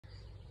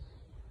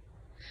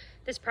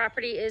This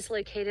property is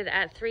located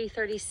at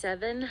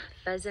 337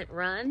 Pheasant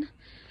Run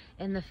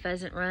in the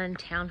Pheasant Run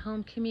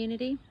townhome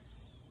community.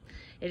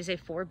 It is a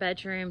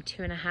 4-bedroom,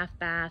 2.5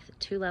 bath,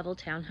 2-level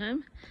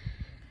townhome.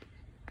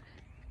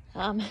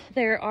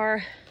 There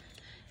are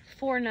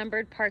 4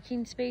 numbered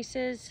parking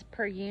spaces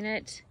per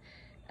unit,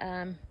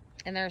 and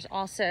there's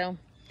also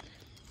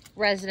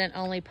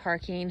resident-only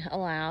parking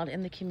allowed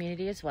in the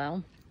community as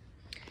well.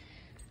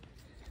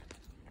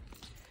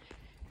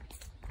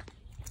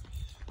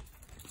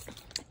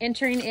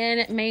 Entering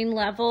in main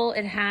level,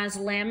 it has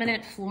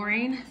laminate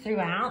flooring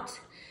throughout,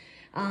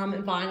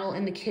 and vinyl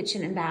in the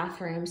kitchen and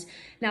bathrooms.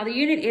 Now the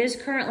unit is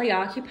currently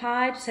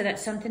occupied, so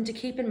that's something to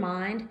keep in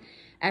mind.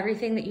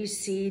 Everything that you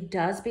see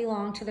does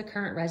belong to the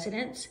current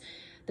residents.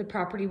 The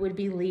property would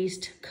be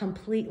leased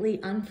completely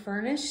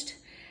unfurnished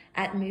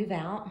at move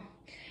out.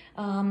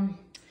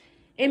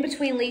 In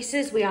between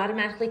leases, we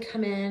automatically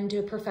come in, do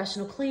a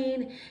professional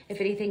clean. If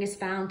anything is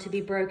found to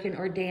be broken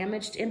or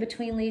damaged in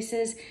between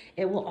leases,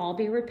 it will all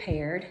be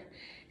repaired.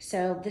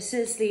 So this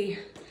is the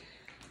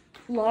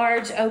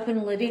large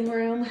open living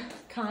room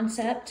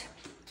concept.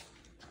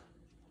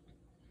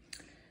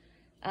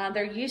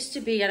 There used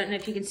to be, I don't know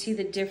if you can see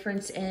the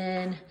difference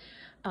in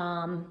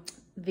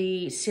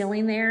the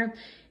ceiling there.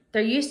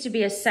 There used to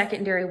be a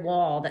secondary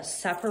wall that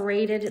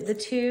separated the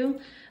two.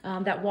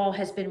 That wall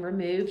has been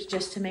removed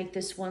just to make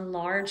this one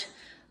large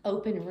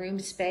open room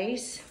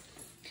space.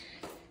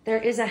 There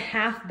is a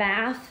half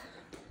bath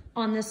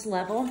on this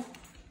level.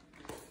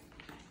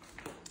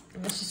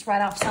 And it's just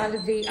right outside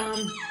of the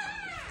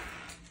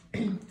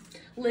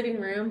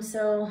living room.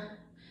 So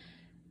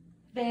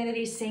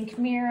vanity, sink,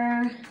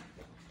 mirror,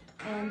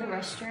 and the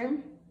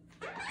restroom.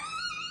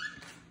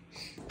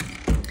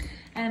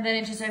 And then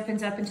it just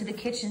opens up into the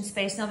kitchen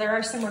space. Now there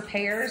are some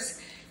repairs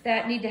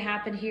that need to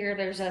happen here.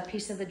 There's a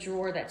piece of the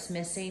drawer that's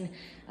missing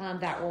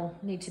that will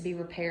need to be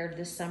repaired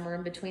this summer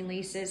in between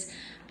leases.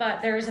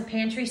 But there is a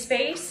pantry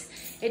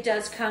space. It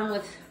does come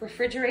with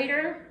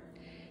refrigerator,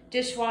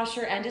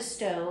 dishwasher, and a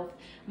stove.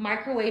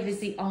 Microwave is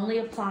the only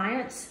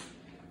appliance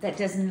that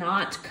does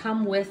not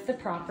come with the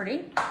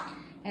property.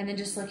 And then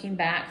just looking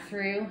back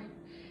through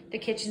the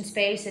kitchen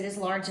space, it is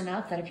large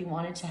enough that if you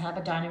wanted to have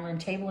a dining room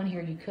table in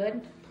here, you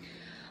could.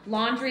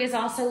 Laundry is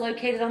also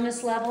located on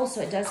this level,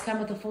 so it does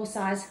come with a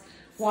full-size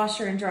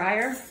washer and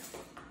dryer.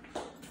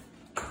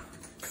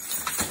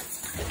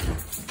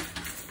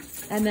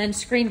 And then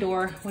screen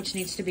door, which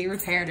needs to be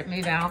repaired at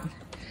move out.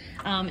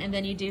 And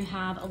then you do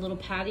have a little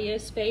patio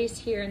space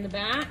here in the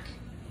back,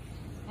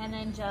 and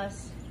then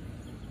just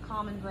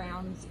common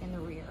grounds in the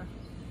rear.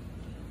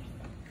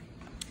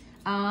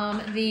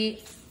 The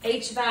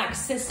HVAC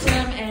system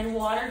and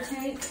water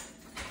tank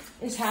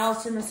is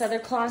housed in this other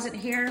closet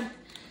here.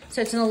 So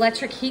it's an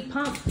electric heat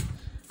pump.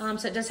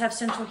 So it does have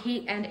central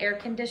heat and air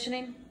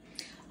conditioning.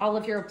 All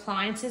of your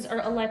appliances are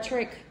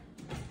electric.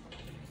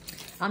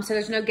 So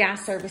there's no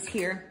gas service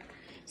here.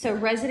 So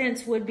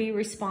residents would be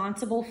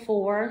responsible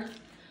for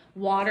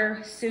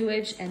water,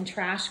 sewage, and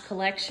trash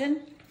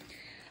collection.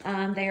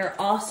 They are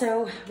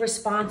also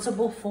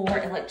responsible for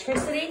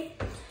electricity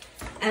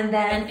and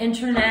then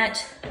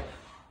internet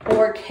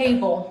or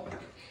cable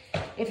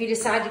if you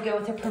decide to go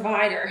with a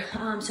provider.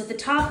 So at the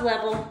top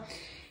level,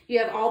 you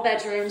have all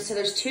bedrooms. So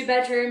there's 2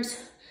 bedrooms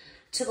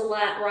to the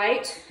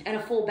right and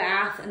a full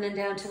bath. And then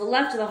down to the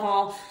left of the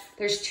hall,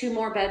 there's 2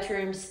 more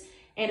bedrooms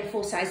and a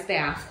full-size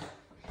bath.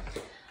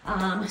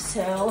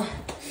 So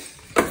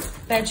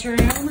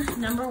bedroom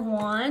number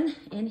 1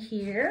 in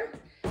here.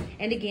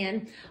 And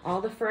again,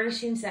 all the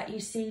furnishings that you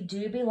see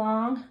do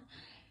belong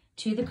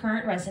to the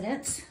current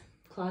residents.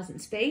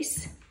 Closet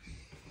space.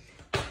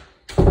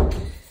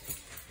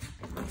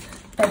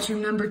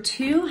 Bedroom number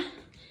 2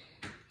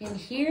 in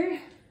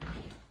here.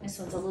 This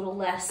one's a little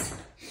less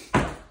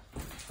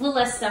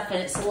stuff in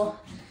it, so we'll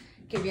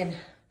give you a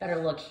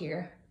better look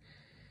here.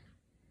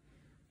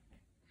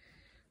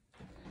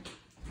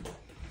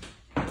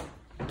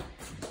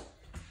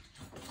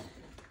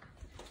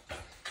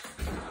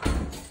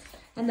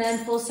 And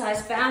then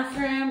full-size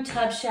bathroom,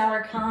 tub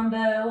shower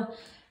combo,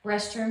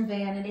 restroom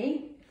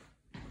vanity.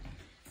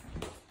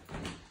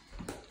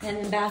 And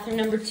then bathroom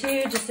number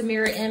 2, just a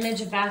mirror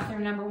image of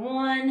bathroom number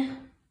 1.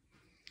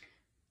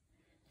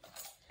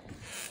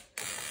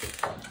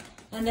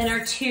 And then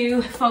our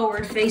 2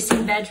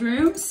 forward-facing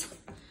bedrooms.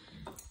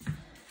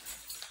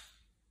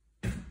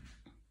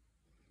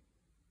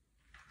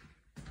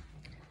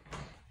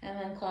 And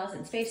then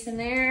closet space in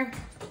there.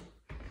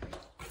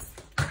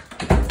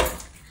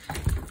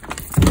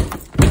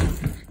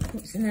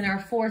 Oops, and then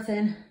our 4th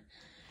and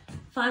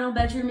final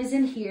bedroom is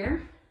in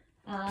here.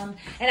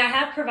 And I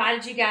have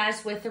provided you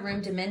guys with the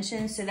room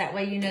dimensions so that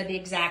way you know the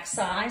exact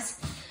size.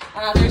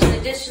 There's an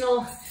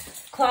additional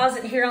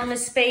closet here on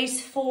this space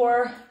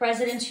for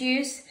residents'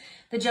 use.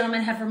 The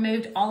gentlemen have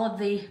removed all of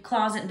the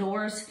closet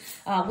doors.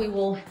 We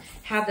will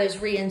have those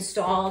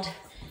reinstalled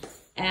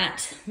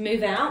at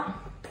move out.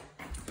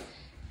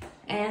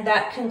 And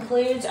that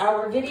concludes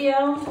our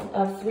video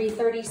of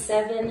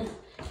 337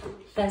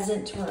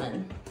 Pheasant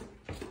Run.